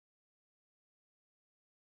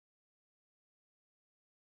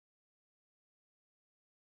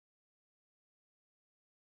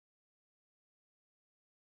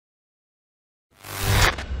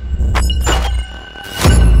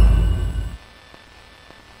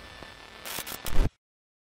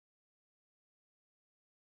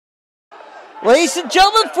Ladies and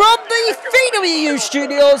gentlemen, from the VWU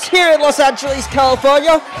studios here in Los Angeles,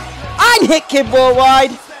 California, I'm Hawkfield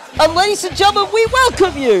Worldwide, and ladies and gentlemen, we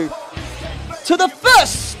welcome you to the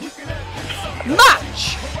first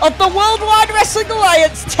match of the Worldwide Wrestling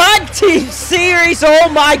Alliance Tag Team Series. Oh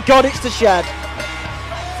my god, it's the Shed.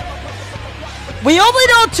 We only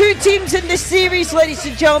know 2 teams in this series, ladies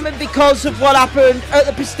and gentlemen, because of what happened at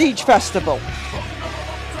the Prestige Festival.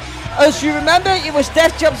 As you remember, it was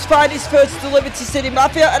Def Jam's finest first to Liberty City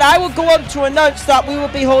Mafia, and I will go on to announce that we will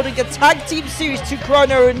be holding a Tag Team Series to crown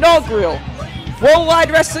our inaugural Worldwide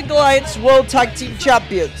Wrestling Alliance World Tag Team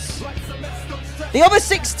Champions. The other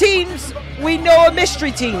 6 teams we know are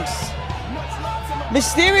mystery teams.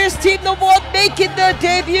 Mysterious Team number 1 making their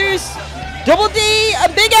debuts, Double D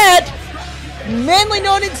and Big Ed, mainly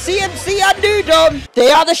known in CMC and New Dawn.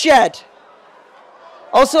 They are the Shed.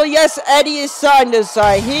 Also, yes, Eddie is signed as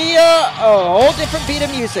I hear a whole different beat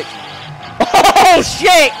of music. Oh,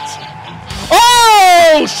 shit!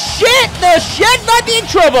 Oh, shit! The Shed might be in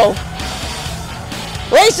trouble.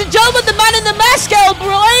 Ladies and gentlemen, the man in the mask,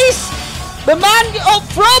 Blaze. The man up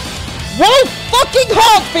front, Wolk fucking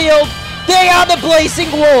Hawkfield. They are the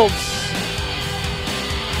Blazing Wolves.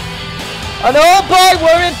 And oh boy,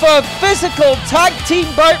 we're in for a physical tag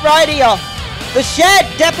team bout right here. The Shed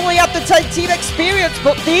definitely have the tag team experience,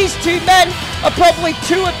 but these 2 men are probably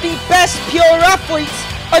 2 of the best pure athletes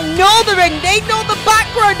and know the ring. They know the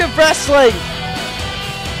background of wrestling.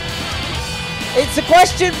 It's a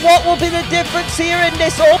question, what will be the difference here in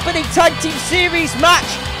this opening tag team series match?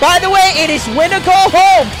 By the way, it is winner go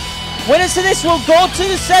home. Winners of this will go to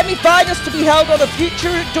the semi-finals to be held on a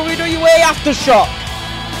future WWA Aftershock.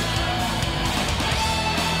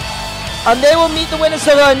 And they will meet the winners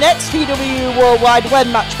of our next VWU Worldwide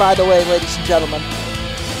Webmatch, by the way, ladies and gentlemen.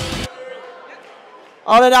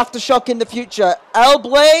 On an Aftershock in the future. L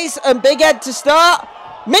Blaze and Big Ed to start.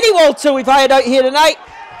 Mini Walter we've hired out here tonight.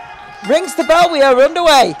 Rings the bell, we are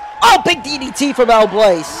underway. Oh, big DDT from L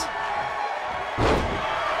Blaze.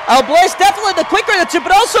 L Blaze definitely the quicker of the 2,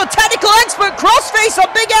 but also a technical expert crossface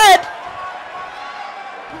on Big Ed.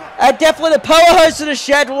 Definitely the powerhouse of the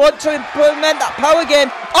Shed will want to implement that power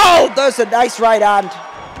game. Oh, there's a nice right hand.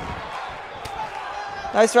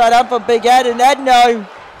 Nice right hand from Big Ed, and Ed now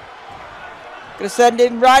gonna send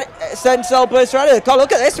him right, send Cell Burst right in the corner.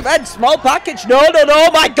 Look at this, man, small package. No,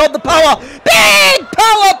 oh my god, the power. Big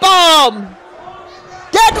power bomb.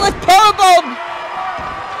 Deadlift power bomb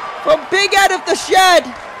from Big Ed of the Shed.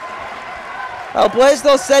 El Blaze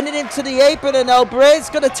though sending him to the apron, and El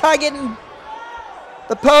Blaze gonna tag in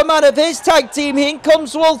the power man of his tag team. In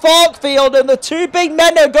comes Wolf Hawkfield, and the 2 big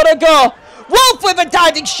men are gonna go. Wolf with a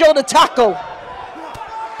diving shoulder tackle.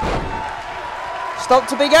 Stop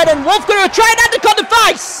to Big Ed, and Wolf gonna try an anaconda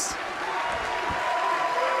face.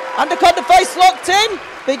 Anaconda face locked in.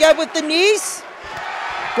 Big Ed with the knees.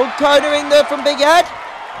 Good countering there from Big Ed.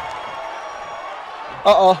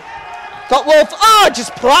 Uh-oh. Got Wolf. Oh,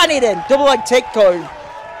 just planted in. Double leg takedown.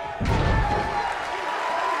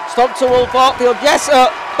 Stop to Wolf Hawkfield. Yes,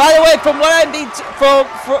 by the way, from what I'm being,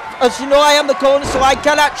 as you know, I am the corner, so I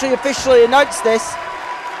can actually officially announce this.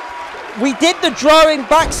 We did the drawing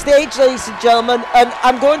backstage, ladies and gentlemen, and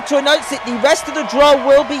I'm going to announce it. The rest of the draw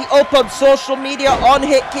will be up on social media, on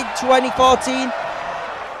HitKid 2014,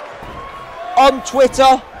 on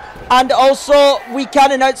Twitter, and also we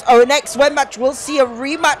can announce our next web match. We'll see a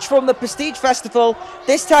rematch from the Prestige Festival,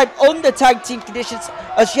 this time under tag team conditions,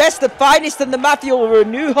 as yes, the finest and the Mafia will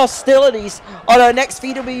renew hostilities on our next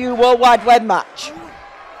VWU Worldwide web match.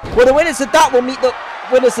 Well, the winners of that will meet the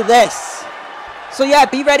winners of this. So yeah,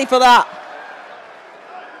 be ready for that.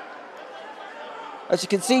 As you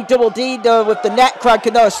can see, Double D with the neck crank,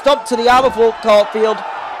 and now a stomp to the arm of Wolf Hawkfield.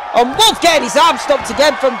 And Wolf getting his arm stomped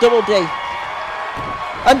again from Double D.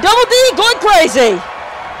 And Double D going crazy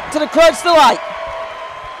to the crowd's delight.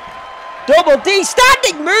 Double D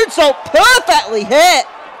standing moonsault, perfectly hit.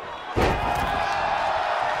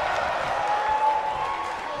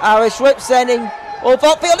 Irish whip sending Wolf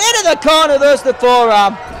Hawkfield into the corner. There's the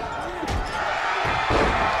forearm.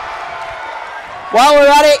 While we're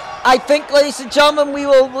at it, I think, ladies and gentlemen, we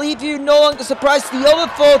will leave you no longer surprised. The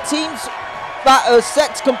other 4 teams that are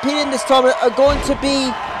set to compete in this tournament are going to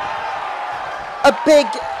be a big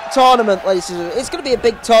tournament, ladies and gentlemen. It's going to be a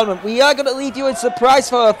big tournament. We are going to leave you in surprise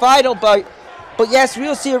for our final bout. But yes, we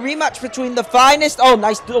will see a rematch between the finest. Oh,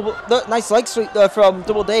 nice leg sweep there from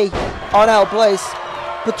Double D on El Blaze.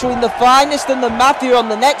 Between the finest and the Mafia on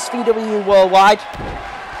the next VWU Worldwide.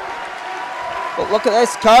 But look at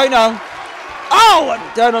this counter. Oh,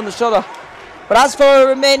 and down on the shoulder. But as for our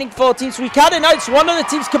remaining 4 teams, we can announce one of the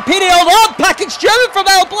teams competing. Hold on, package German from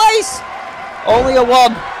El Blaze. Only a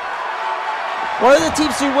 1. One of the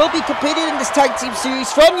teams who will be competing in this tag team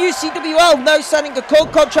series from UCWL, now signing a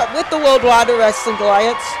co-contract with the Worldwide Wrestling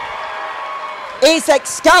Alliance, is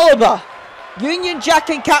Excalibur. Union Jack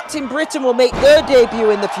and Captain Britain will make their debut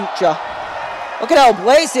in the future. Look at how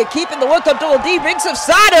Blaze here, keeping the work on Double D. Rings of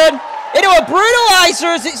Saturn into a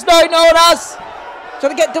brutalizer, as it's now known as.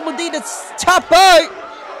 Trying to get Double D to tap out.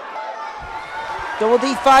 Double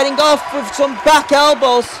D fighting off with some back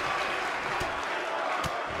elbows.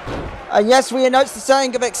 And yes, we announced the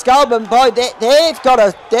signing of Excalibur. And boy, they've got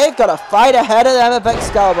a fight ahead of them of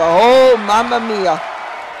Excalibur. Oh, mamma mia.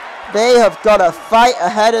 They have got a fight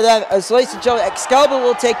ahead of them. As ladies and gentlemen, Excalibur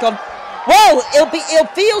will take on... Well, it'll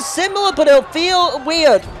feel similar, but it'll feel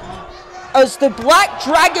weird. As the Black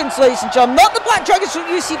Dragons, ladies and gentlemen. Not the Black Dragons from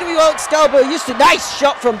UCWL Excalibur. Used to nice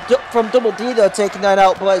shot from Double D, though, taking down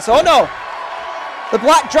Outblaze. Oh, no. The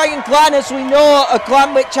Black Dragon clan, as we know, a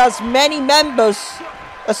clan which has many members.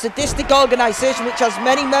 A sadistic organisation which has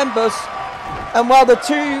many members, and while the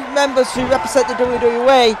 2 members who represent the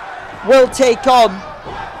WWA will take on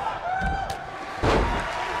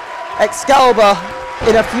Excalibur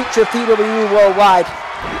in a future VWU Worldwide.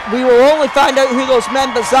 We will only find out who those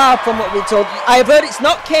members are from what we're told. I have heard it's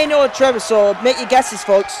not Kano or Trevor, so make your guesses,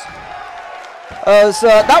 folks. So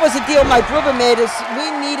that was a deal my brother made us.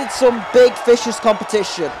 We needed some big fishers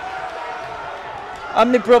competition.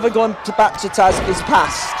 And my brother going to baptize his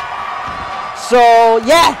past. So,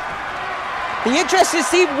 yeah. Be interested to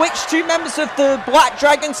see which 2 members of the Black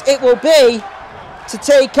Dragons it will be to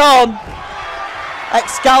take on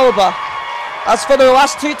Excalibur. As for the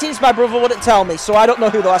last 2 teams, my brother wouldn't tell me, so I don't know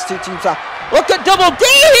who the last 2 teams are. Look at Double D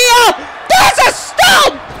here! There's a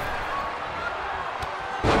stomp!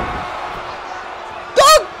 Go,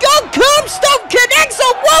 curb stomp connects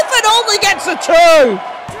on Wolf and only gets a 2!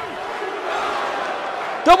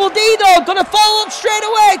 Double D though, gonna follow up straight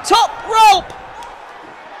away, top rope.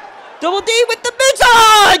 Double D with the boots.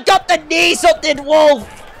 Oh, got the knees up, did Wolf.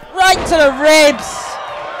 Right to the ribs.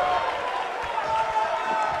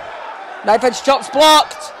 Knife edge chops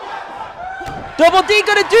blocked. Double D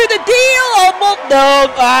gonna do the deal. Oh,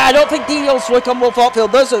 no, I don't think deals work on Wolf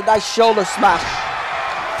Hawkfield. There's a nice shoulder smash.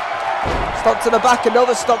 Stomp to the back,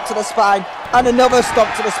 another stomp to the spine, and another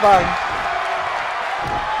stomp to the spine.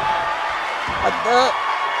 And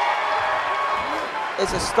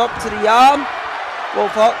there's a stomp to the arm.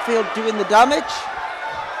 Wolf Hawkfield doing the damage.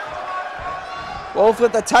 Wolf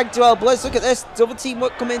with the tag to Blaze. Look at this. Double team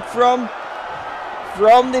work coming from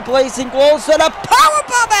the Blazing Gloves. And a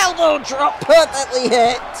powerbomb elbow drop. Perfectly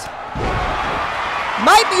hit.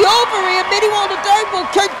 Might be over here. Mini Walder down. Will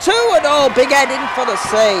count 2. And oh, Big Ed in for the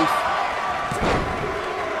save.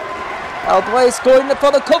 Blaze going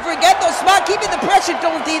for the cover again. Though Smart keeping the pressure.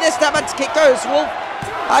 Double D this time had to kick out as Wolf.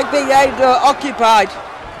 Big Ed occupied.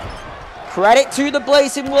 Credit to the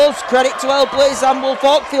Blazing Wolves, credit to Blaze and Wolf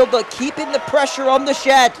Hawkfield, but keeping the pressure on the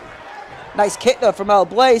shed. Nice kick there from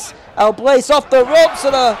Blaze. Blaze off the ropes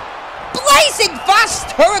and a blazing fast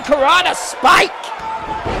Hurricanrana spike.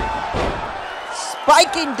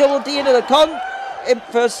 Spiking Double D into the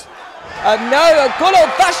first. And now a good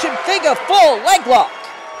old-fashioned figure 4 leg lock.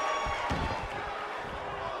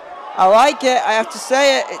 I like it, I have to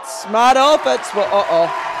say it. It's smart offense, but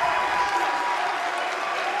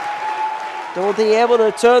Double D able to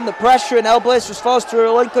return the pressure, and Blaze was forced to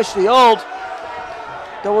relinquish the hold.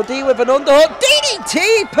 Double D with an underhook.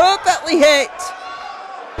 DDT perfectly hit.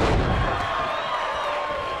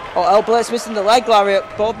 Oh, Blaze missing the leg lariat.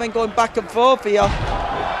 Both men going back and forth here.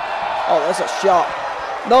 Oh, there's a shot.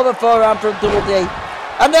 Another forearm from Double D.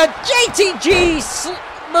 And the JTG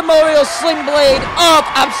Memorial Sling Blade of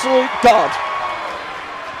Absolute God.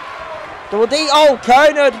 Double D,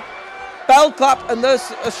 countered. Bell clap, and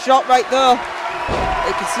there's a shot right there.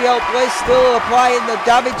 You can see Blaze still applying the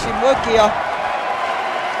damaging work here.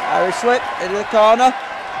 Irish whip into the corner.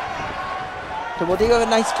 Double D with a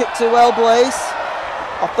nice kick to Blaze.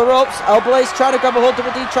 Off the ropes. Blaze trying to grab a hold.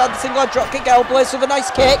 Double D trying to single drop kick. Blaze with a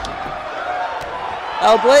nice kick.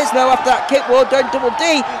 Blaze now after that kick wore down Double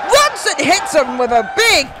D. Runs and hits him with a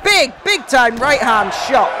big time right hand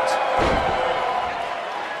shot.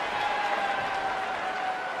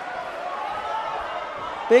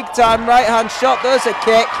 Big time right hand shot. There's a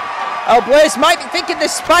kick. Blaze might be thinking the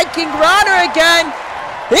spiking runner again.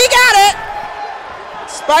 He got it.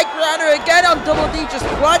 Spike runner again on Double D, just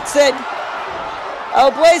plants in.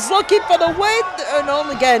 Blaze looking for the win and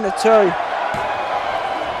only getting a 2.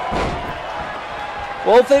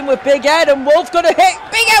 Wolf in with Big Ed, and Wolf gonna hit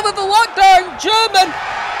Big Ed with a lockdown German.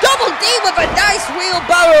 Double D with a nice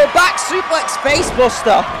wheelbarrow back suplex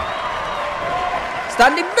facebuster.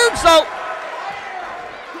 Standing moonsault.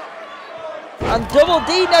 And Double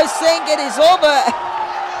D now saying it is over.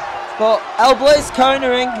 But El Blaze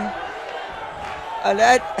countering. And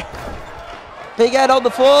then Big Ed on the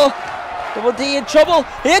floor. Double D in trouble.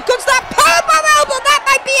 Here comes that powerbomb elbow. That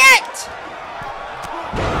might be it.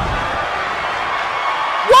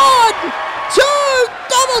 1, 2.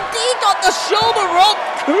 Double D got the shoulder up.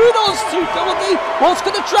 Kudos to Double D. Wolf's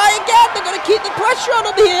going to try again. They're going to keep the pressure on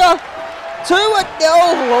him here. 2 and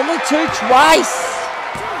no. Only 2 twice.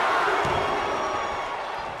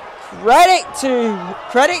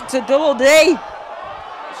 Credit to Double D.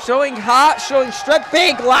 Showing heart, showing strength.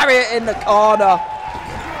 Big lariat in the corner.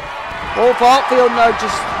 Wolf Hawkfield now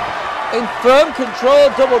just in firm control.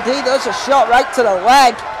 Double D, there's a shot right to the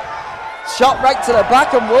leg. Shot right to the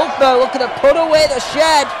back, and Wolf now looking to put away the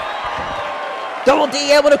shed. Double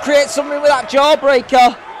D able to create something with that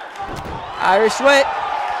jawbreaker. Irish whip.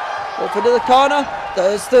 Wolf into the corner.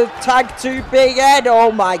 There's the tag to Big Ed.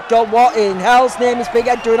 Oh my God, what in hell's name is Big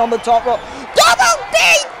Ed doing on the top rope? Double D!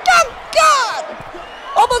 Oh God!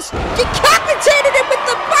 Almost decapitated him with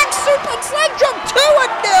the back suplex leg drop.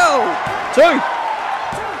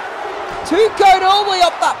 2 count only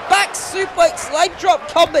up that back suplex leg drop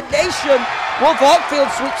combination. Wolf Hawkfield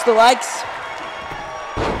sweeps the legs.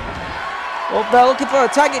 Wolf now looking for a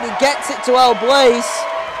tag and he gets it to El Blaze.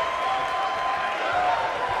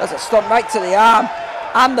 That's a stomp right to the arm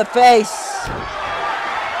and the face.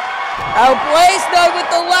 El Blaze now with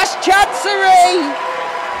the last chancery.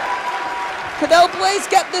 Can El Blaze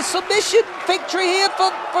get the submission victory here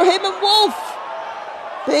for him and Wolf?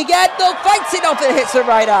 Big Ed though fights it off and hits the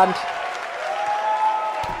right hand.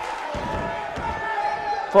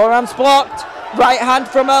 Forearm's blocked. Right hand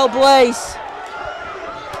from El Blaze.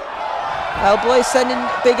 El Blaze sending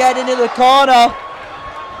Big Ed into the corner.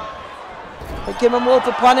 Kim and Wolf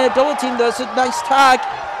are planning a double team. There's a nice tag.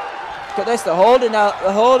 Look at this, they're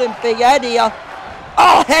holding Big Ed here.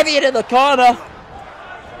 Oh, heavy into the corner.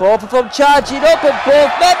 Both of them charging up and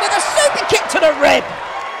both men with a super kick to the rib.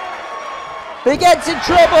 Big Ed's in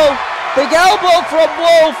trouble. Big elbow from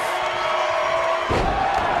Wolf.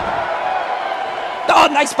 Oh,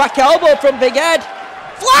 nice back elbow from Big Ed.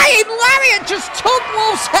 Flying lariat just took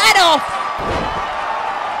Wolf's head off.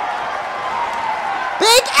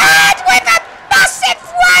 Big Ed with a massive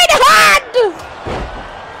right hand.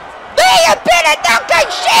 May have been a knockout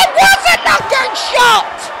shot. It was a knockout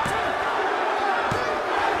shot.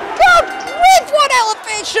 God grief, what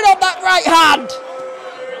elevation on that right hand.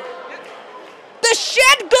 The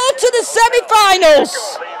Shed go to the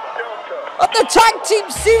semi-finals of the Tag Team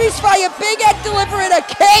Series via Big Ed delivering a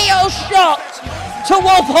KO shot to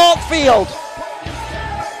Wolf Hawkfield.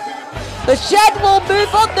 The Shed will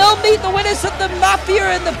move on. They'll meet the winners of the Mafia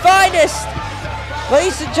and the Finest.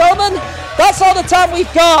 Ladies and gentlemen, that's all the time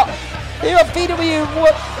we've got here at VWU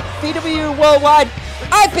Worldwide.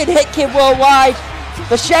 I've been Hit Kid Worldwide.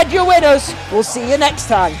 The Shed, your winners. We'll see you next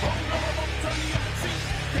time.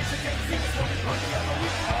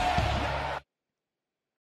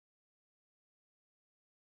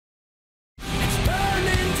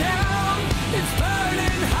 It's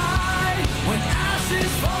burning high when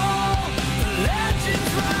ashes fall, the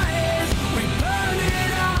legends rise.